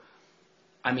whatever,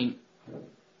 I mean,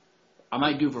 I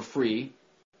might do it for free.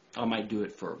 I might do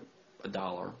it for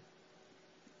 $1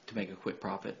 to make a quick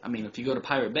profit. I mean, if you go to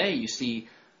Pirate Bay, you see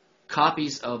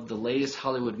copies of the latest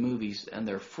Hollywood movies, and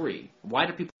they're free. Why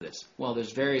do people do this? Well,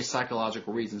 there's various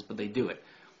psychological reasons, but they do it.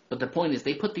 But the point is,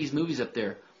 they put these movies up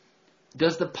there.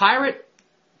 Does the pirate...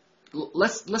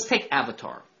 Let's take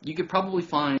Avatar. You could probably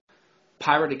find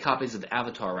pirated copies of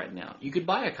Avatar right now. You could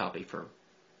buy a copy for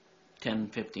 $10,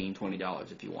 $15,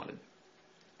 $20 if you wanted.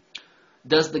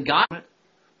 Does the guy...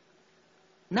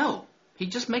 No. He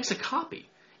just makes a copy.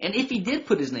 And if he did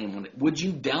put his name on it, would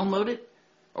you download it?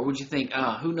 Or would you think,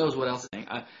 who knows what else?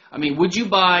 I mean, would you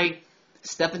buy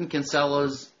Stephen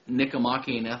Kinsella's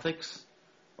Nicomachean in Ethics?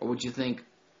 Or would you think,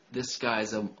 this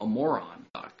guy's a moron?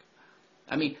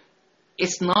 I mean,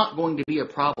 it's not going to be a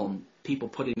problem, people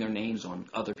putting their names on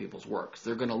other people's works.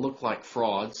 They're going to look like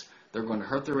frauds. They're going to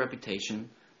hurt their reputation.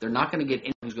 They're not going to get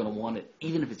anyone who's going to want it,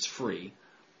 even if it's free.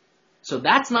 So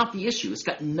that's not the issue. It's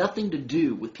got nothing to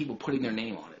do with people putting their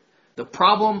name on it. The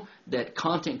problem that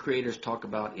content creators talk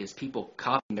about is people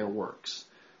copying their works.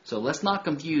 So let's not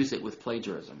confuse it with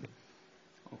plagiarism.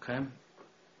 Okay?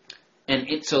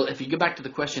 And so if you go back to the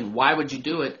question, why would you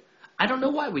do it? I don't know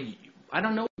why you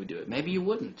would do it. Maybe you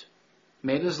wouldn't.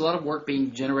 Maybe there's a lot of work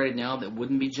being generated now that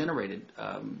wouldn't be generated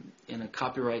in a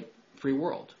copyright-free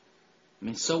world. I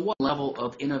mean, so what level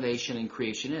of innovation and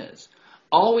creation is?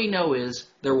 All we know is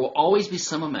there will always be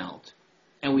some amount,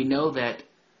 and we know that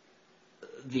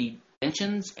the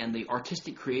inventions and the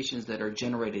artistic creations that are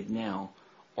generated now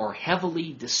are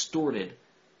heavily distorted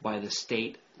by the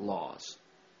state laws.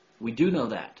 We do know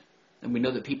that, and we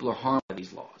know that people are harmed by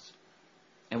these laws,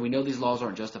 and we know these laws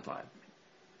aren't justified.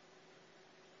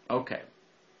 Okay.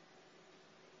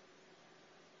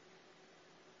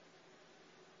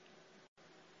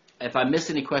 If I miss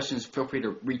any questions, feel free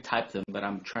to retype them, but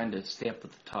I'm trying to stay up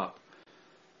at the top.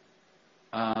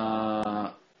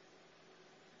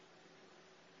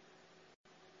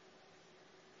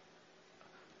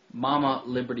 Mama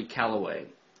Liberty Calloway.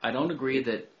 I don't agree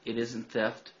that it isn't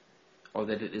theft or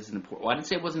that it isn't important. Well, I didn't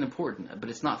say it wasn't important, but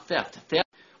it's not theft. Theft,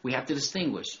 we have to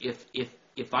distinguish.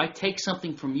 If I take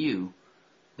something from you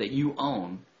that you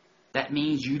own that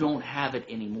means you don't have it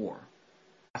anymore.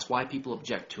 That's why people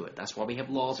object to it. That's why we have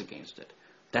laws against it.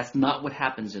 That's not what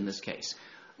happens in this case.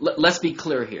 Let's be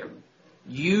clear here.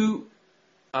 You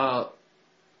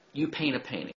paint a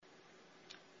painting.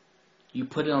 You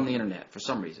put it on the internet for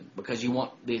some reason because you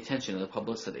want the attention and the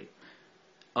publicity.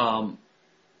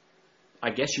 I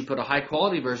guess you put a high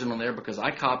quality version on there because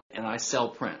I copy and I sell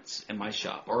prints in my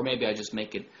shop, or maybe I just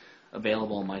make it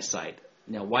available on my site.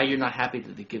 Now, why you're not happy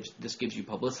that this gives you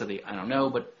publicity, I don't know,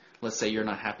 but let's say you're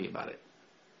not happy about it.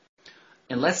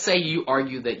 And let's say you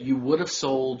argue that you would have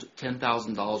sold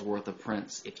 $10,000 worth of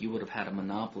prints if you would have had a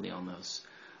monopoly on those.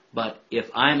 But if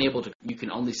I'm able to, you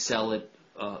can only sell it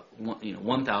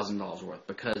 $1,000 worth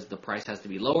because the price has to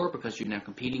be lower because you're now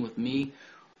competing with me,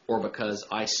 or because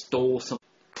I stole some.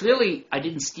 Clearly, I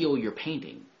didn't steal your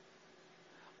painting.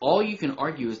 All you can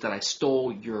argue is that I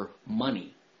stole your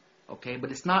money. Okay,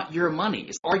 but it's not your money.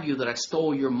 It's argue that I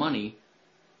stole your money.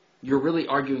 You're really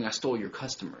arguing I stole your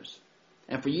customers.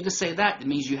 And for you to say that, it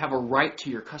means you have a right to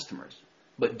your customers.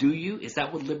 But do you? Is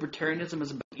that what libertarianism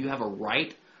is about? You have a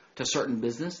right to certain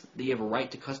business? That you have a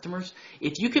right to customers?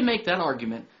 If you can make that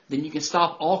argument, then you can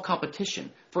stop all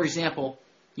competition. For example,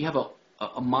 you have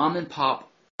a mom and pop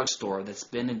drugstore that's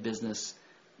been in business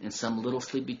in some little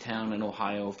sleepy town in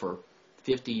Ohio for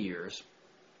 50 years.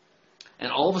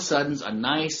 And all of a sudden, a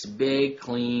nice, big,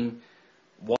 clean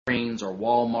Walgreens or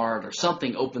Walmart or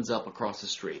something opens up across the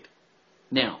street.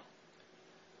 Now,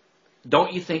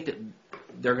 don't you think that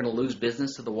they're going to lose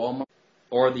business to the Walmart?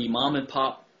 Or the mom and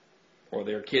pop, or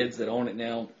their kids that own it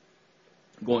now,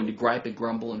 going to gripe and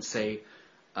grumble and say,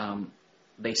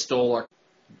 they stole our...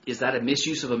 Is that a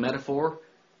misuse of a metaphor?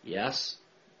 Yes.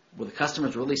 Were the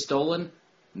customers really stolen?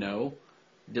 No.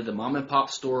 Did the mom and pop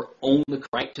store own the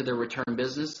right to their return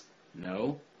business?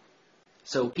 No.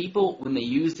 So people, when they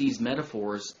use these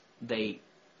metaphors,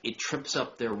 it trips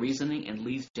up their reasoning and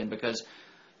leads them, because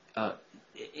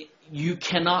you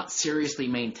cannot seriously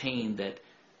maintain that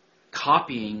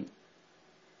copying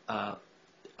an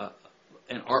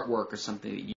artwork or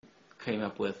something that you came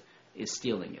up with is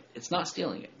stealing it. It's not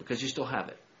stealing it because you still have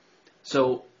it.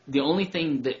 So the only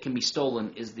thing that can be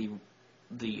stolen is the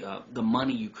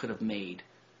money you could have made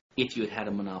if you had had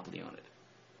a monopoly on it.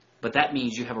 But that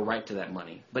means you have a right to that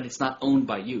money. But it's not owned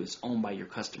by you. It's owned by your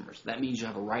customers. That means you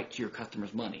have a right to your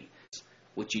customers' money,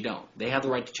 which you don't. They have the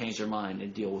right to change their mind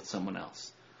and deal with someone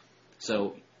else.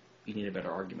 So you need a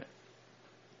better argument.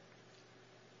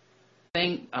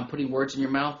 I'm putting words in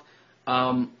your mouth.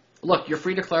 Look, you're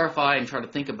free to clarify and try to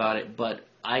think about it, but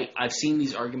I've seen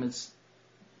these arguments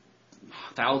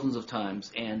thousands of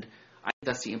times, and I think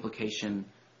that's the implication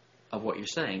of what you're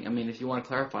saying. I mean, if you want to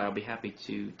clarify, I'll be happy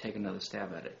to take another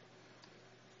stab at it.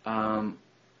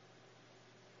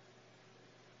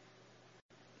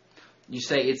 You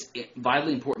say it's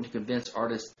vitally important to convince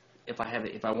artists if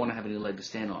I want to have any leg to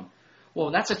stand on.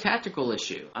 Well, that's a tactical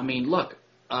issue. I mean, look,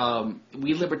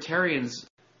 we libertarians,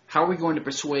 how are we going to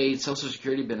persuade Social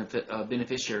Security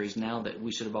beneficiaries now that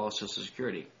we should abolish Social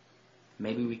Security?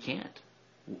 Maybe we can't.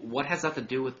 What has that to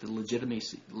do with the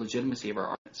legitimacy of our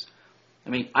arguments? I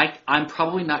mean, I'm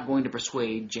probably not going to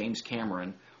persuade James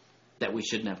Cameron that we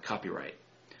shouldn't have copyright.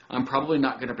 I'm probably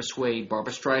not going to persuade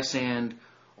Barbra Streisand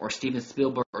or Steven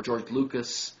Spielberg or George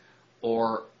Lucas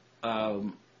or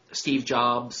Steve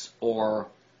Jobs or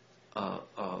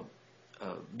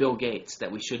Bill Gates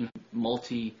that we shouldn't have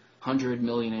multi-hundred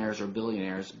millionaires or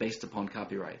billionaires based upon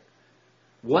copyright.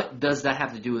 What does that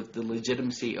have to do with the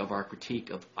legitimacy of our critique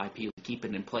of IP? Keep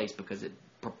it in place because it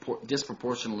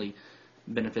disproportionately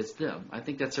benefits them. I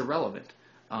think that's irrelevant.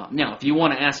 Now, if you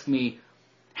want to ask me,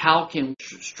 how can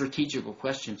strategical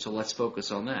questions, so let's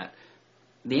focus on that.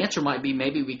 The answer might be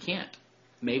maybe we can't.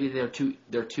 Maybe they're too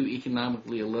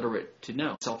economically illiterate to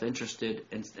know, self-interested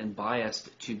and biased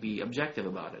to be objective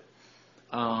about it.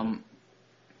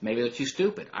 Maybe they're too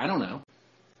stupid. I don't know.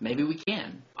 Maybe we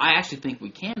can. I actually think we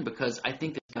can because I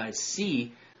think that guys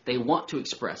see they want to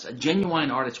express. A genuine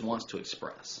artist wants to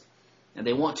express, and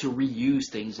they want to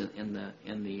reuse things that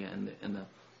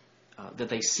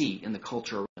they see in the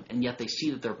culture, and yet they see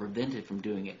that they're prevented from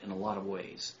doing it in a lot of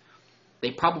ways.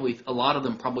 A lot of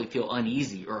them probably feel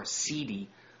uneasy or seedy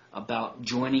about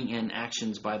joining in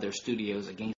actions by their studios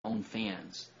against their own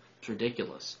fans. It's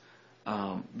ridiculous.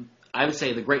 I would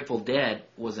say the Grateful Dead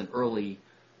was an early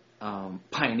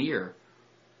pioneer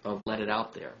of Let It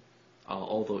Out There,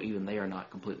 although even they are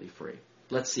not completely free.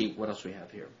 Let's see what else we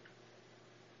have here.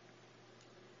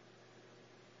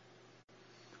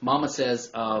 Mama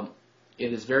says,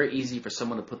 it is very easy for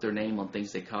someone to put their name on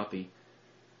things they copy,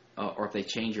 or if they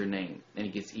change your name, and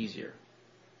it gets easier.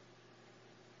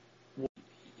 Well,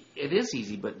 it is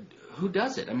easy, but who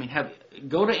does it? I mean,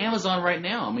 go to Amazon right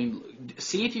now. I mean,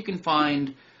 see if you can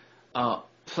find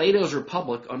Plato's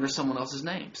Republic under someone else's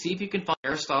name. See if you can find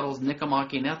Aristotle's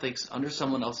Nicomachean Ethics under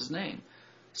someone else's name.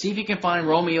 See if you can find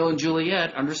Romeo and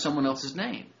Juliet under someone else's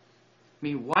name. I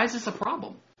mean, why is this a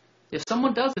problem? If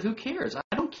someone does it, who cares?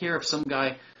 I don't care if some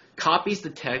guy copies the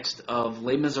text of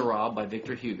Les Miserables by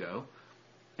Victor Hugo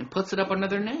and puts it up under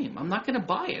their name. I'm not going to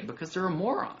buy it because they're a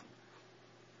moron.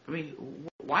 I mean,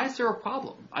 why is there a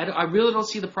problem? I really don't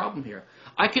see the problem here.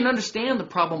 I can understand the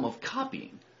problem of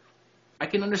copying. I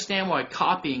can understand why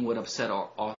copying would upset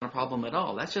not a problem at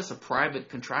all. That's just a private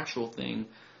contractual thing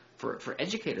for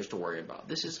educators to worry about.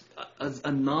 This is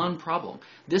a non-problem.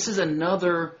 This is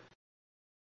another...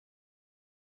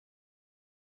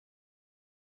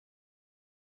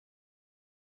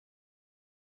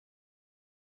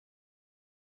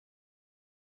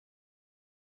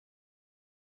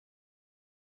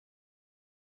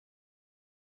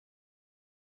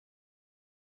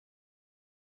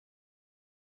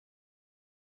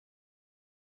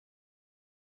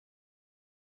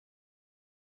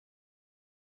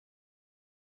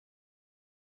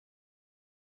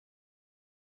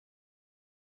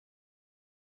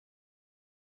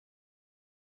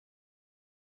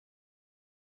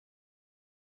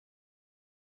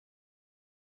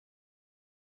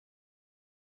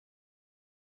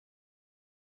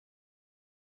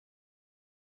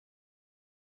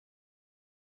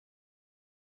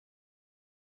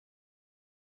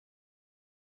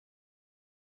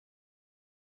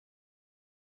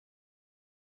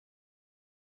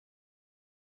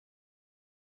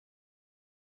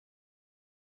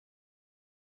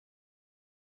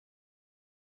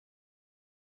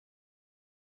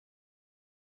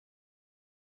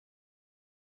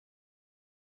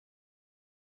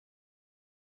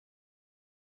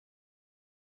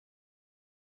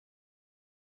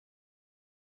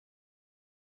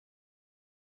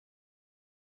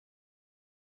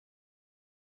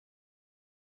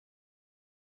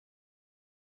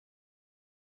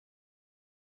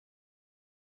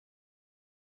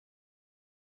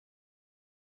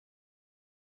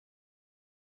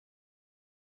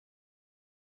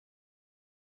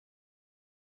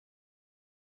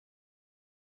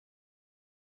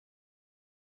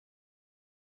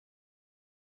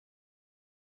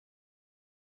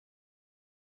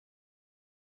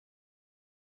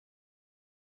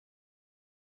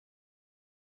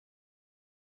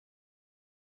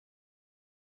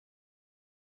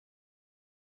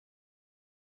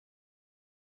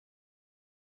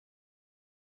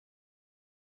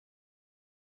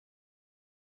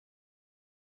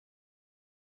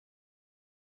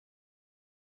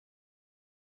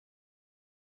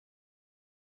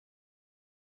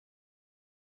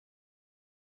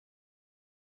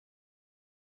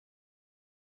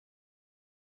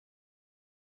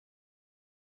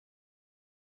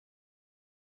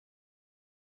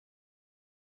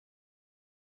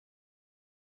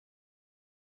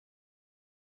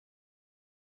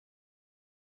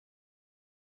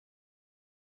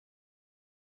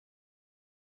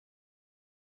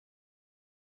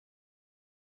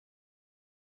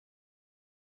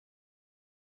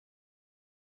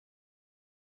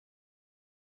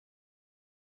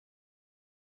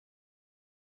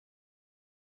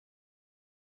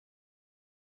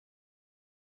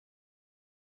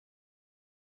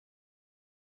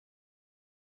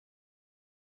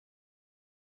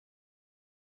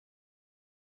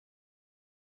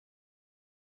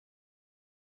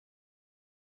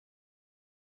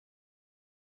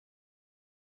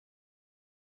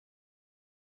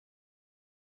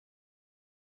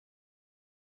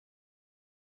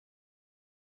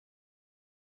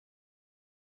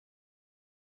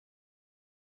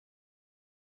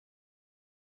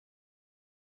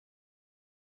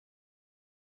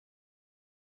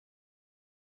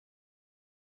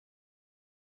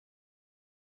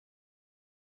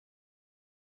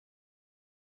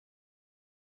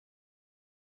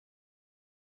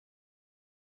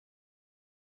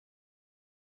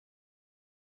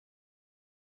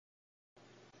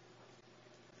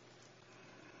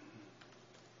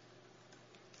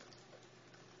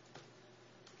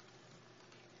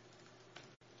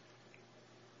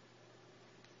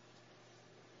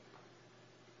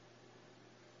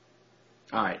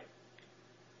 All right.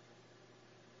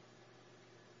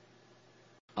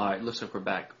 All right, looks like we're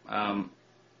back.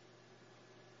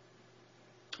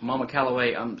 Mama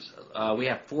Calloway, we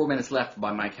have 4 minutes left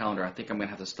by my calendar. I think I'm going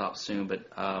to have to stop soon, but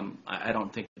I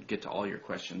don't think we'll get to all your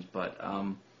questions. But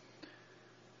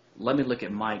let me look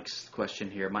at Mike's question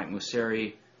here. Mike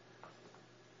Museri,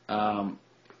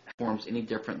 forms any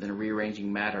different than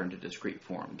rearranging matter into discrete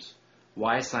forms?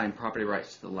 Why assign property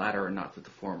rights to the latter and not to the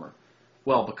former?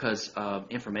 Well, because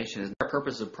information is the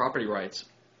purpose of property rights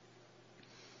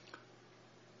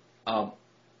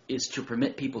is to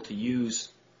permit people to use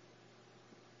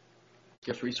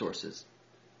scarce resources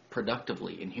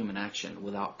productively in human action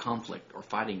without conflict or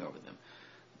fighting over them.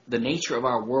 The nature of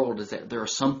our world is that there are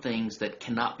some things that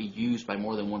cannot be used by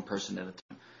more than one person at a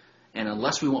time. And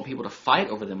unless we want people to fight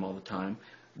over them all the time,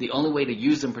 the only way to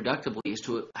use them productively is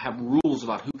to have rules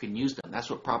about who can use them. That's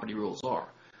what property rules are.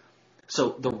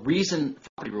 So the reason for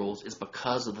property rules is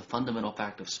because of the fundamental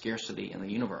fact of scarcity in the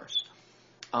universe.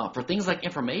 For things like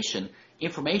information,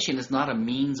 information is not a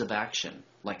means of action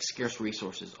like scarce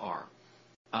resources are.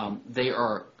 They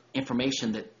are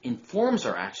information that informs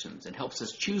our actions and helps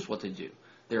us choose what to do.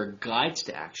 They are guides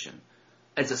to action.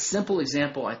 As a simple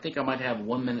example, I think I might have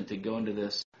 1 minute to go into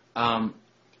this.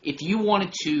 If you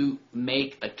wanted to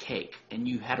make a cake and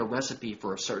you had a recipe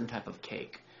for a certain type of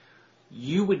cake,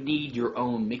 you would need your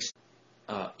own mixed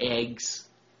eggs,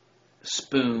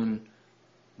 spoon,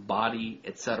 body,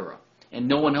 etc. And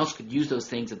no one else could use those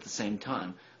things at the same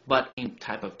time, but in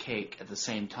type of cake at the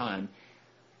same time,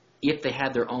 if they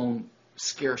had their own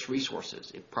scarce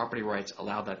resources, if property rights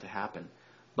allowed that to happen.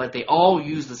 But they all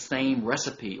use the same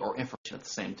recipe or information at the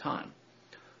same time.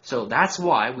 So that's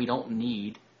why we don't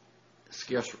need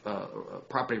scarce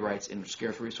property rights in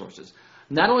scarce resources.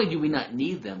 Not only do we not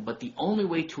need them, but the only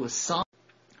way to assign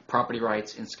property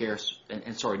rights in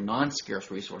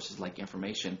non-scarce resources like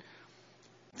information.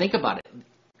 Think about it.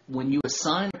 When you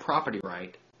assign a property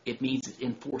right, it means it's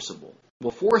enforceable.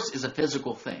 Well, force is a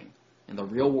physical thing in the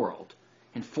real world.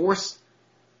 And force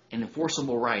and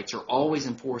enforceable rights are always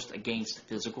enforced against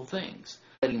physical things.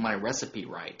 Getting my recipe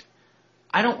right,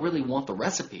 I don't really want the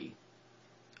recipe.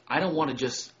 I don't want to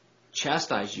just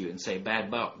chastise you and say, bad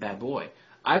boy.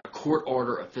 I have a court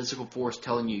order of physical force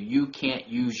telling you you can't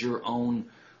use your own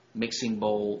mixing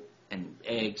bowl and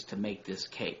eggs to make this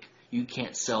cake. You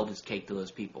can't sell this cake to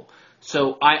those people.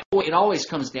 So it always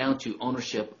comes down to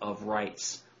ownership of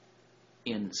rights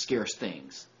in scarce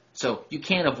things. So you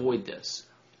can't avoid this.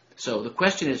 So the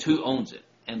question is, who owns it?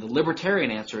 And the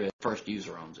libertarian answer is first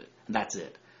user owns it. And that's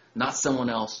it. Not someone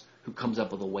else who comes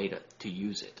up with a way to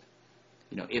use it.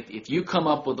 You know, if you come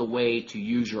up with a way to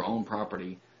use your own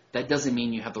property, that doesn't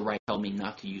mean you have the right to tell me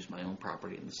not to use my own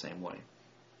property in the same way.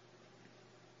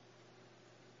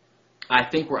 I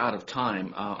think we're out of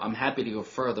time. I'm happy to go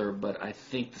further, but I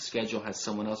think the schedule has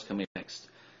someone else coming next.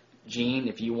 Gene,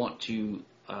 if you want to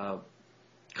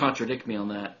contradict me on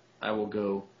that, I will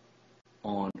go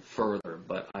on further,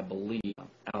 but I believe I'm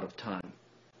out of time.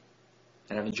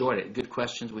 And I've enjoyed it. Good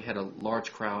questions. We had a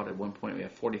large crowd at one point. We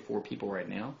have 44 people right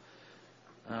now.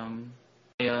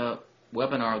 A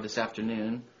webinar this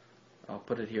afternoon, I'll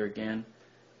put it here again.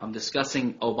 I'm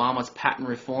discussing Obama's patent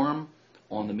reform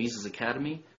on the Mises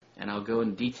Academy, and I'll go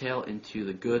in detail into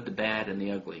the good, the bad, and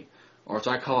the ugly. Or as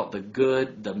I call it, the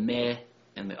good, the meh,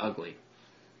 and the ugly.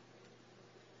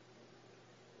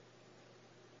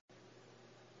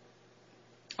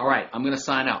 All right, I'm going to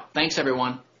sign out. Thanks,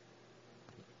 everyone.